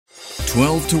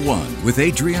12 to 1 with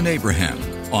Adrian Abraham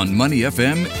on Money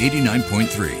FM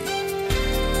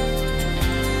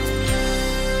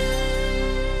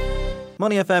 89.3.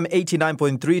 Money FM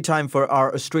 89.3, time for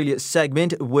our Australia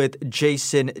segment with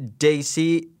Jason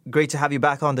Dacey. Great to have you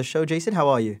back on the show, Jason. How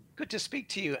are you? Good to speak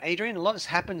to you, Adrian. A lot has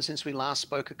happened since we last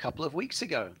spoke a couple of weeks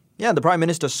ago. Yeah, the Prime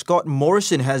Minister Scott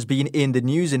Morrison has been in the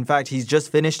news. In fact, he's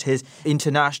just finished his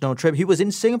international trip. He was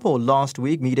in Singapore last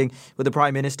week meeting with the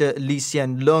Prime Minister Lee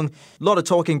Hsien Loong. A lot of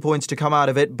talking points to come out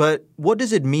of it, but what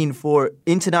does it mean for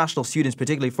international students,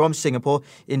 particularly from Singapore,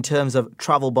 in terms of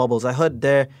travel bubbles? I heard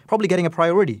they're probably getting a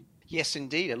priority. Yes,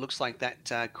 indeed. It looks like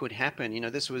that could happen. You know,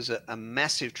 this was a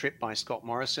massive trip by Scott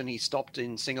Morrison. He stopped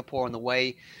in Singapore on the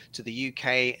way to the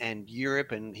UK and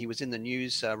Europe, and he was in the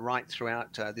news right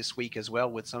throughout this week as well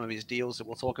with some of his deals that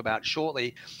we'll talk about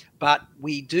shortly. But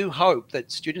we do hope that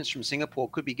students from Singapore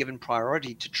could be given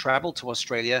priority to travel to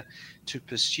Australia to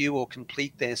pursue or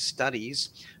complete their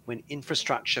studies when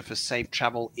infrastructure for safe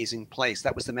travel is in place.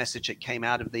 That was the message that came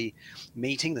out of the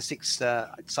meeting, the sixth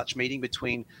such meeting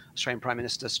between Australian Prime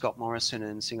Minister Scott Morrison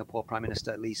and Singapore Prime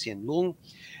Minister Lee Hsien Loong.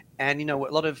 And, you know, a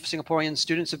lot of Singaporean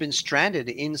students have been stranded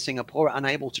in Singapore,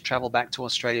 unable to travel back to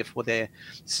Australia for their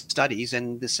studies.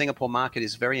 And the Singapore market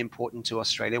is very important to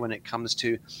Australia when it comes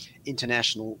to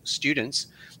international students.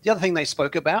 The other thing they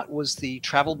spoke about was the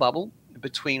travel bubble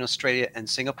between Australia and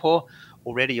Singapore.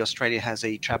 Already, Australia has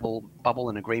a travel bubble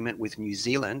and agreement with New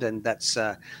Zealand, and that's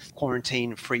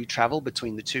quarantine-free travel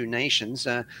between the two nations.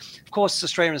 Of course,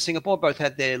 Australia and Singapore both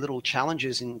had their little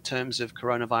challenges in terms of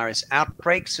coronavirus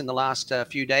outbreaks in the last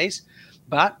few days.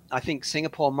 But I think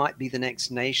Singapore might be the next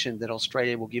nation that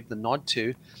Australia will give the nod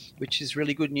to, which is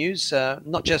really good news,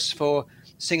 not just for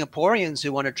Singaporeans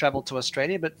who want to travel to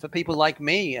Australia, but for people like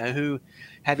me who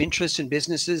have interest in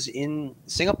businesses in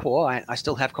Singapore. I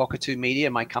still have Cockatoo Media,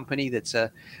 my company that's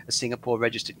a Singapore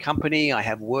registered company. I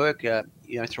have work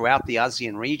throughout the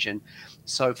ASEAN region.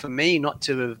 So for me, not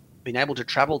to have been able to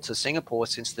travel to Singapore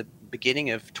since the beginning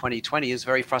of 2020 is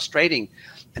very frustrating.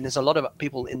 And there's a lot of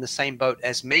people in the same boat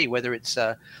as me, whether it's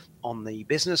on the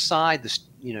business side,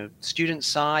 the student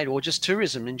side, or just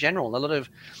tourism in general. A lot of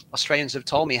Australians have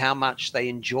told me how much they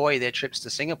enjoy their trips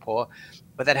to Singapore,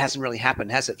 but that hasn't really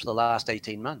happened, has it, for the last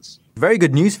 18 months? Very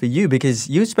good news for you because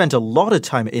you spent a lot of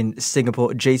time in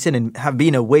Singapore, Jason, and have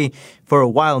been away for a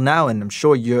while now, and I'm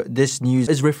sure this news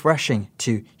is refreshing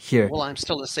to hear. Well, I'm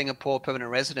still a Singapore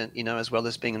permanent resident, as well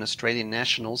as being an Australian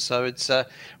national, so it's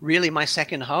really my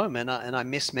second home, and I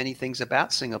miss many things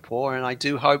about Singapore, and I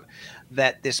do hope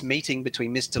that this meeting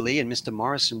between Mr. Lee and Mr.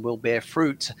 Morrison will bear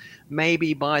fruit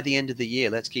maybe by the end of the year.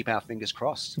 Let's keep our fingers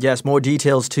crossed. Yes, more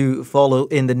details to follow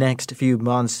in the next few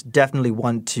months. Definitely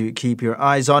one to keep your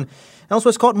eyes on.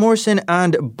 Elsewhere, Scott Morrison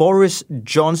and Boris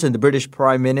Johnson, the British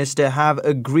Prime Minister, have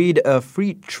agreed a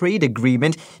free trade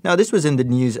agreement. Now, this was in the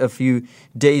news a few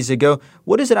days ago.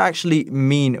 What does it actually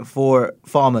mean for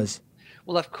farmers?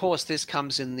 Well, of course, this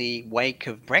comes in the wake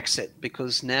of Brexit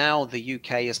because now the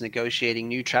UK is negotiating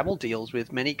new travel deals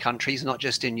with many countries, not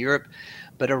just in Europe,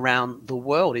 but around the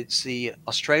world. It's the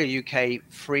Australia-UK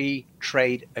Free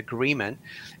Trade Agreement,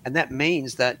 and that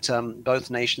means that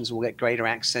both nations will get greater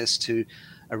access to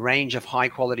a range of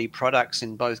high-quality products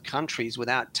in both countries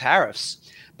without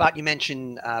tariffs. But you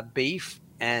mentioned beef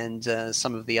and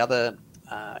some of the other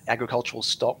agricultural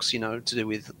stocks, to do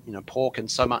with, pork and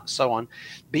so on.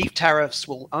 Beef tariffs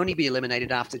will only be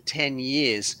eliminated after 10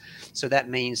 years. So that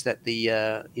means that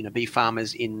the, beef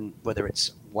farmers in whether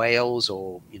it's Wales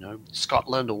or,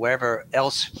 Scotland or wherever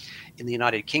else in the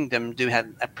United Kingdom do have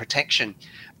a protection.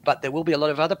 But there will be a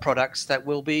lot of other products that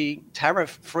will be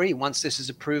tariff-free once this is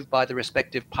approved by the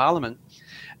respective parliament.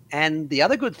 And the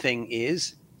other good thing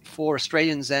is, for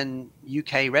Australians and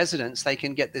UK residents, they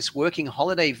can get this working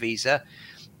holiday visa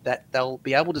that they'll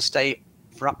be able to stay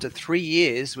for up to 3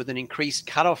 years with an increased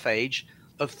cutoff age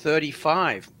of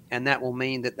 35. And that will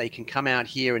mean that they can come out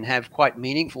here and have quite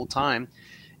meaningful time.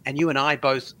 And you and I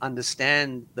both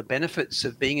understand the benefits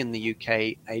of being in the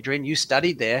UK, Adrian. You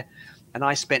studied there, and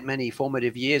I spent many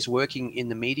formative years working in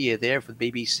the media there for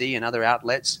the BBC and other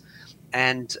outlets.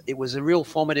 And it was a real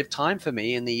formative time for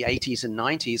me in the 80s and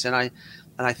 90s. And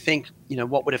I think,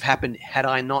 what would have happened had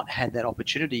I not had that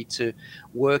opportunity to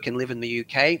work and live in the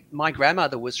UK. My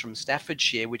grandmother was from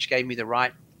Staffordshire, which gave me the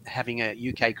right, having a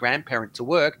UK grandparent, to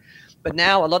work. But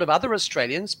now a lot of other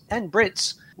Australians and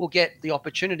Brits will get the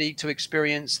opportunity to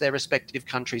experience their respective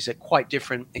countries at quite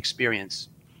different experience.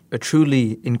 A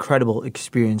truly incredible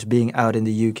experience being out in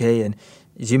the UK and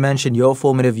As you mentioned, your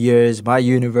formative years, my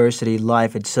university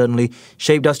life, it certainly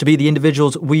shaped us to be the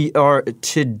individuals we are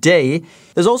today.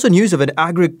 There's also news of an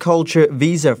agriculture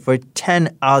visa for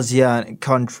 10 ASEAN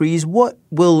countries. What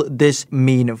will this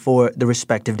mean for the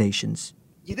respective nations?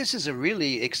 Yeah, this is a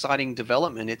really exciting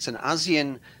development. It's an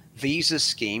ASEAN visa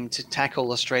scheme to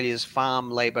tackle Australia's farm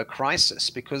labour crisis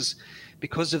because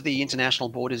of the international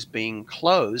borders being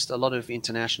closed. A lot of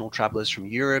international travellers from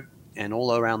Europe and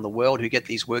all around the world who get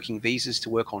these working visas to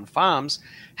work on farms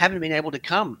haven't been able to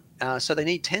come. So they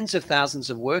need tens of thousands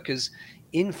of workers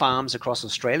in farms across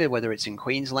Australia, whether it's in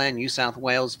Queensland, New South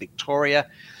Wales, Victoria.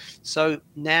 So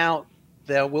now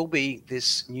there will be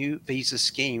this new visa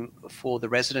scheme for the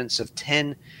residents of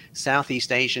 10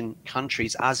 Southeast Asian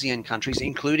countries, ASEAN countries,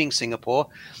 including Singapore.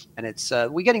 And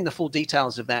we're getting the full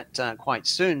details of that quite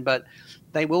soon, but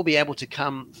they will be able to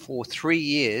come for 3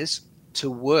 years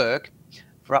to work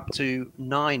for up to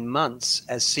 9 months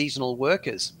as seasonal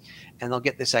workers. And they'll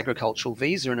get this agricultural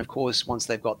visa. And of course, once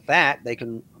they've got that, they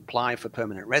can apply for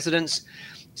permanent residence.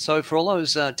 So for all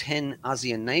those 10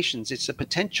 ASEAN nations, it's a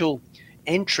potential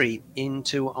entry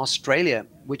into Australia,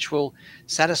 which will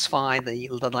satisfy the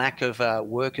lack of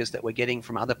workers that we're getting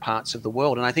from other parts of the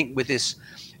world. And I think with this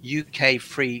UK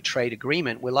free trade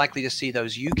agreement, we're likely to see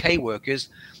those UK workers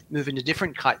move into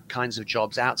different kinds of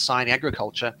jobs outside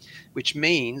agriculture, which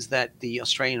means that the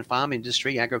Australian farm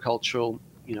industry, agricultural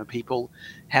people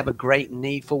have a great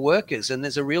need for workers. And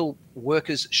there's a real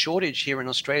workers shortage here in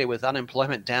Australia with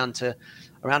unemployment down to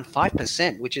around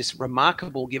 5%, which is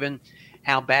remarkable given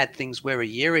how bad things were a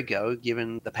year ago,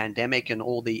 given the pandemic and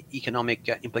all the economic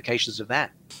implications of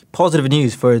that. Positive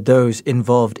news for those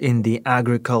involved in the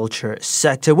agriculture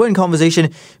sector. We're in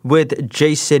conversation with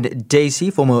Jason Dacey,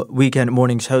 former Weekend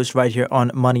Mornings host right here on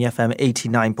Money FM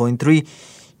 89.3.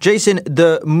 Jason,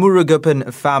 the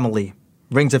Murugapan family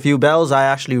rings a few bells. I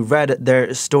actually read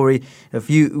their story a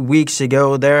few weeks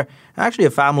ago. They're actually a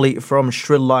family from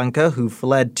Sri Lanka who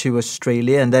fled to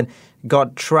Australia and then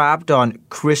got trapped on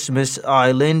Christmas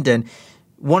Island, and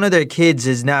one of their kids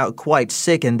is now quite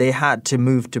sick and they had to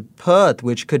move to Perth,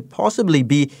 which could possibly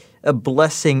be a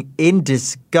blessing in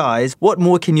disguise. What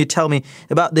more can you tell me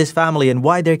about this family and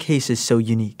why their case is so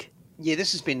unique? Yeah,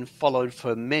 this has been followed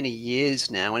for many years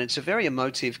now, and it's a very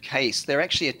emotive case. They're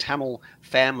actually a Tamil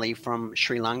family from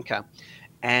Sri Lanka,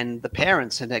 and the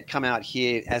parents had come out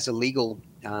here as illegal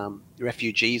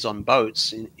refugees on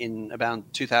boats in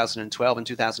about 2012 and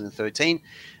 2013.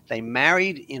 They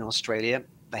married in Australia.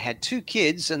 They had 2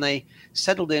 kids, and they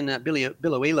settled in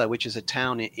Biloela, which is a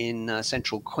town in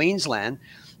central Queensland.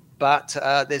 But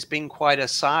there's been quite a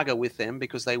saga with them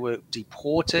because they were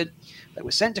deported. They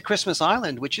were sent to Christmas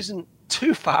Island, which isn't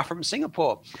too far from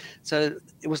Singapore. So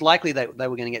it was likely that they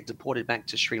were going to get deported back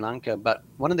to Sri Lanka. But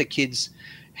one of the kids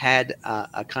had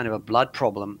a kind of a blood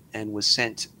problem and was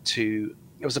sent to,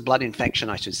 it was a blood infection,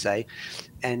 I should say,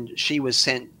 and she was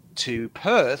sent to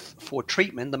Perth for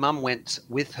treatment. The mum went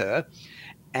with her.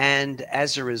 And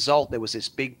as a result, there was this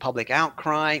big public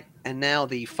outcry. And now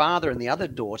the father and the other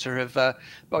daughter have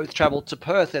both traveled to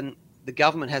Perth, and the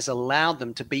government has allowed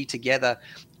them to be together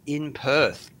in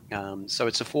Perth. So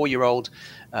it's a 4-year-old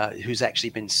who's actually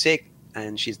been sick,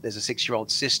 and there's a 6-year-old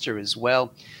sister as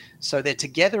well. So they're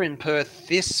together in Perth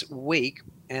this week,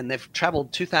 and they've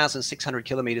traveled 2,600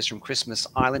 kilometers from Christmas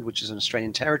Island, which is an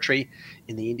Australian territory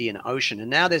in the Indian Ocean. And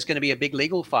now there's going to be a big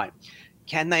legal fight.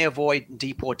 Can they avoid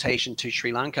deportation to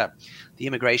Sri Lanka? The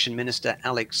Immigration Minister,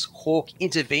 Alex Hawke,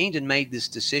 intervened and made this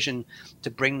decision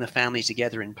to bring the family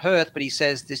together in Perth, but he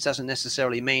says this doesn't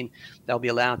necessarily mean they'll be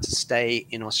allowed to stay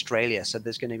in Australia. So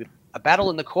there's going to be a battle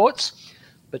in the courts,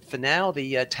 but for now,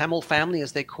 the Tamil family,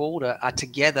 as they're called, are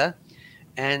together.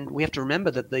 And we have to remember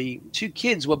that the 2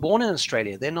 kids were born in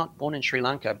Australia. They're not born in Sri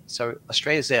Lanka. So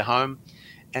Australia's their home.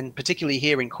 And particularly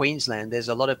here in Queensland, there's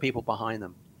a lot of people behind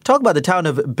them. Talk about the town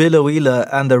of Biloela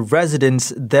and the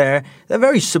residents there. They're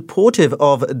very supportive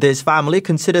of this family,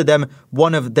 consider them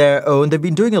one of their own. They've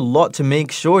been doing a lot to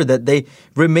make sure that they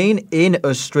remain in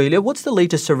Australia. What's the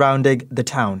latest surrounding the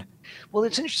town? Well,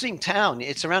 it's an interesting town.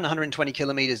 It's around 120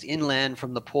 kilometres inland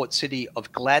from the port city of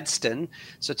Gladstone.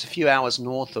 So it's a few hours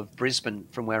north of Brisbane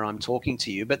from where I'm talking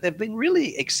to you. But they've been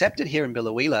really accepted here in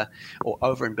Biloela, or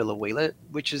over in Biloela,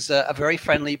 which is a very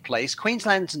friendly place.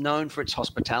 Queensland's known for its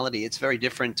hospitality. It's very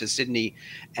different to Sydney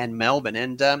and Melbourne.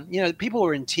 And, people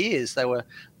were in tears. They were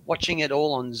watching it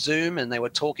all on Zoom, and they were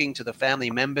talking to the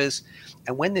family members.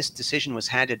 And when this decision was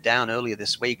handed down earlier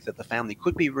this week that the family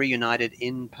could be reunited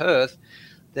in Perth,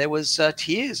 there was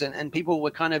tears and people were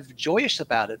kind of joyous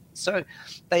about it. So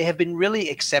they have been really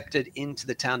accepted into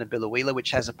the town of Biloela,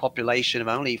 which has a population of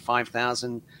only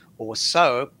 5,000 or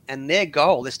so. And their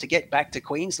goal is to get back to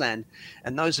Queensland.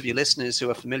 And those of you listeners who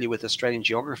are familiar with Australian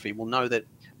geography will know that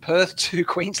Perth to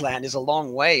Queensland is a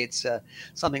long way. It's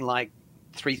something like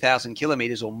 3,000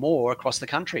 kilometers or more across the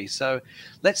country. So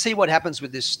let's see what happens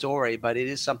with this story. But it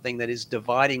is something that is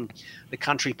dividing the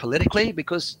country politically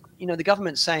because, the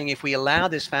government's saying if we allow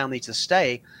this family to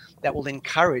stay, that will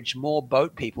encourage more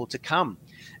boat people to come.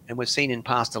 And we've seen in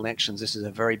past elections, this is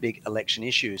a very big election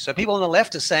issue. So people on the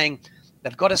left are saying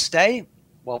they've got to stay,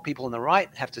 while people on the right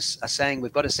are saying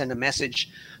we've got to send a message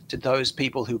to those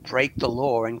people who break the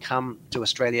law and come to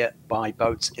Australia by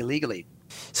boats illegally.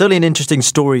 Certainly an interesting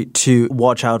story to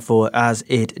watch out for as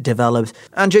it develops.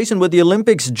 And Jason, with the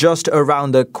Olympics just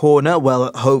around the corner,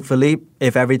 well, hopefully,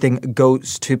 if everything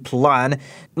goes to plan, a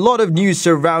lot of news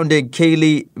surrounding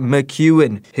Kaylee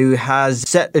McKeown, who has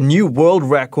set a new world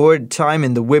record time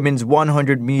in the women's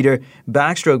 100-meter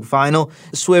backstroke final.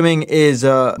 Swimming is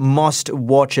a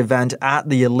must-watch event at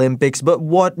the Olympics, but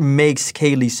what makes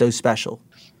Kaylee so special?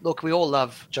 Look, we all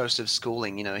love Joseph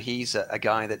Schooling. He's a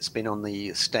guy that's been on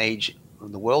the stage,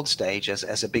 on the world stage,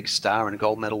 as a big star and a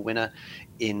gold medal winner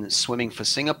in swimming for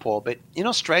Singapore. But in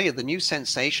Australia, the new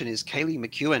sensation is Kaylee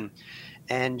McKeown,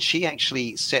 and she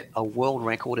actually set a world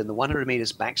record in the 100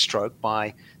 meters backstroke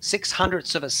by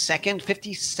 0.06 of a second,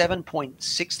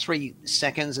 57.63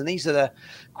 seconds. And these are the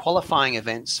qualifying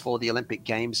events for the Olympic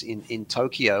Games in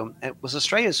Tokyo. It was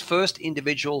Australia's first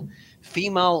individual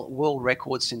female world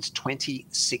record since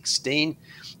 2016.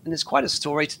 And there's quite a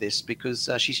story to this because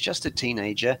she's just a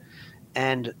teenager.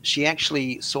 And she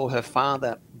actually saw her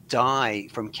father die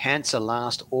from cancer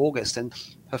last August. And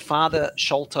her father,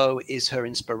 Sholto, is her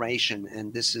inspiration.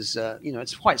 And this is,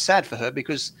 it's quite sad for her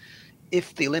because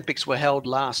if the Olympics were held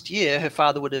last year, her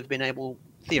father would have been able,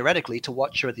 theoretically, to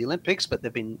watch her at the Olympics, but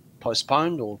they've been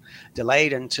postponed or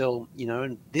delayed until,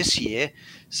 this year.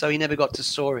 So he never got to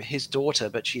saw his daughter,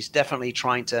 but she's definitely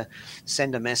trying to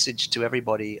send a message to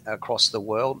everybody across the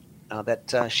world.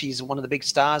 That she's one of the big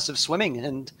stars of swimming.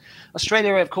 And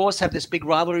Australia, of course, have this big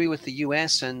rivalry with the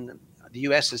US, and the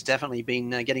US has definitely been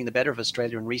getting the better of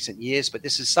Australia in recent years. But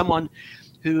this is someone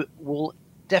who will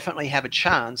definitely have a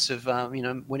chance of,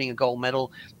 winning a gold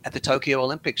medal at the Tokyo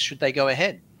Olympics should they go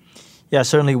ahead. Yeah,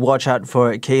 certainly watch out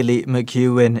for Kaylee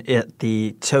McKeown at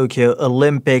the Tokyo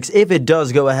Olympics if it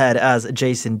does go ahead, as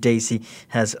Jason Dacey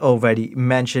has already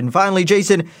mentioned. Finally,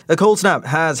 Jason, a cold snap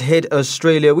has hit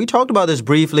Australia. We talked about this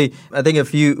briefly, I think, a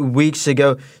few weeks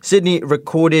ago. Sydney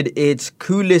recorded its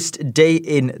coolest day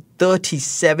in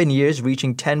 37 years,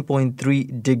 reaching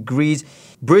 10.3 degrees.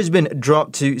 Brisbane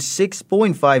dropped to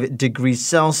 6.5 degrees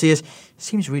Celsius.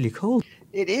 Seems really cold.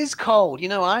 It is cold.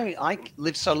 I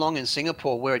lived so long in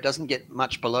Singapore where it doesn't get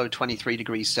much below 23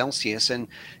 degrees Celsius. And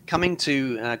coming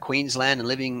to Queensland and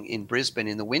living in Brisbane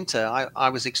in the winter, I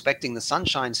was expecting the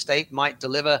Sunshine State might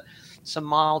deliver some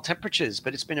mild temperatures.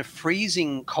 But it's been a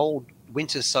freezing cold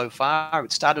winter so far.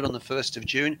 It started on the 1st of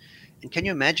June. And can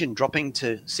you imagine dropping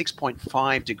to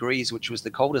 6.5 degrees, which was the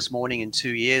coldest morning in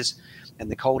 2 years and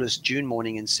the coldest June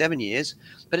morning in 7 years?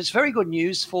 But it's very good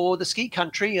news for the ski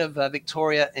country of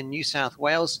Victoria and New South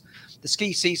Wales. The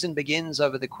ski season begins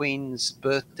over the Queen's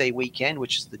birthday weekend,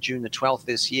 which is the June the 12th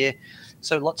this year.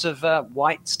 So lots of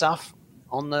white stuff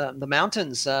on the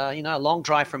mountains, a long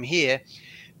drive from here.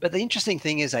 But the interesting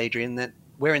thing is, Adrian, that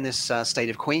we're in this state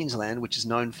of Queensland, which is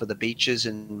known for the beaches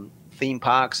and theme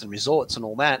parks and resorts and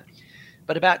all that.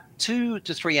 But about 2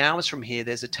 to 3 hours from here,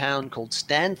 there's a town called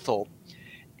Stanthorpe.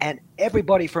 And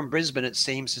everybody from Brisbane, it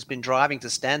seems, has been driving to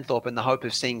Stanthorpe in the hope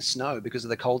of seeing snow because of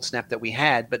the cold snap that we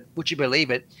had. But would you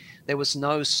believe it? There was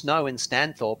no snow in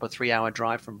Stanthorpe, a 3-hour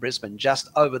drive from Brisbane, just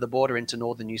over the border into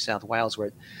northern New South Wales, where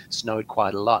it snowed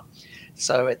quite a lot.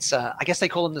 So it's, I guess they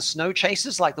call them the snow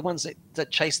chasers, like the ones that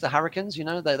chase the hurricanes.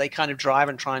 They kind of drive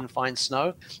and try and find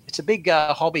snow. It's a big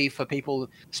hobby for people,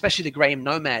 especially the Graham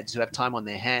nomads who have time on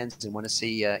their hands and want to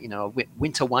see, a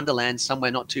winter wonderland somewhere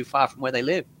not too far from where they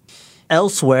live.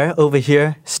 Elsewhere, over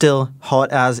here, still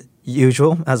hot as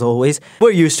usual, as always.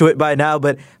 We're used to it by now,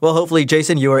 but, well, hopefully,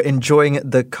 Jason, you are enjoying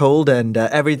the cold and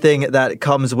everything that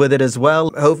comes with it as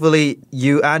well. Hopefully,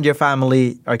 you and your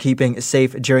family are keeping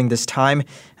safe during this time,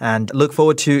 and look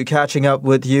forward to catching up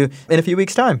with you in a few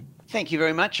weeks' time. Thank you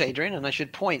very much, Adrian. And I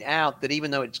should point out that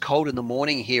even though it's cold in the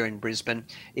morning here in Brisbane,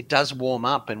 it does warm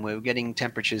up and we're getting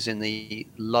temperatures in the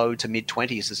low to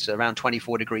mid-20s. It's around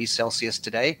 24 degrees Celsius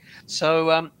today.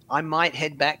 So I might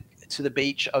head back to the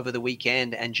beach over the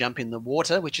weekend and jump in the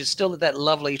water, which is still at that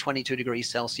lovely 22 degrees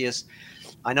Celsius.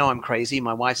 I know I'm crazy.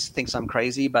 My wife thinks I'm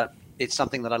crazy, but it's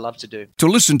something that I love to do. To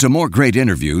listen to more great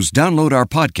interviews, download our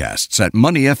podcasts at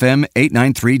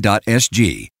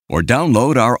moneyfm893.sg or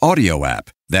download our audio app.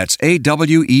 That's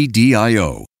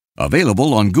AWEDIO.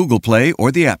 Available on Google Play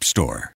or the App Store.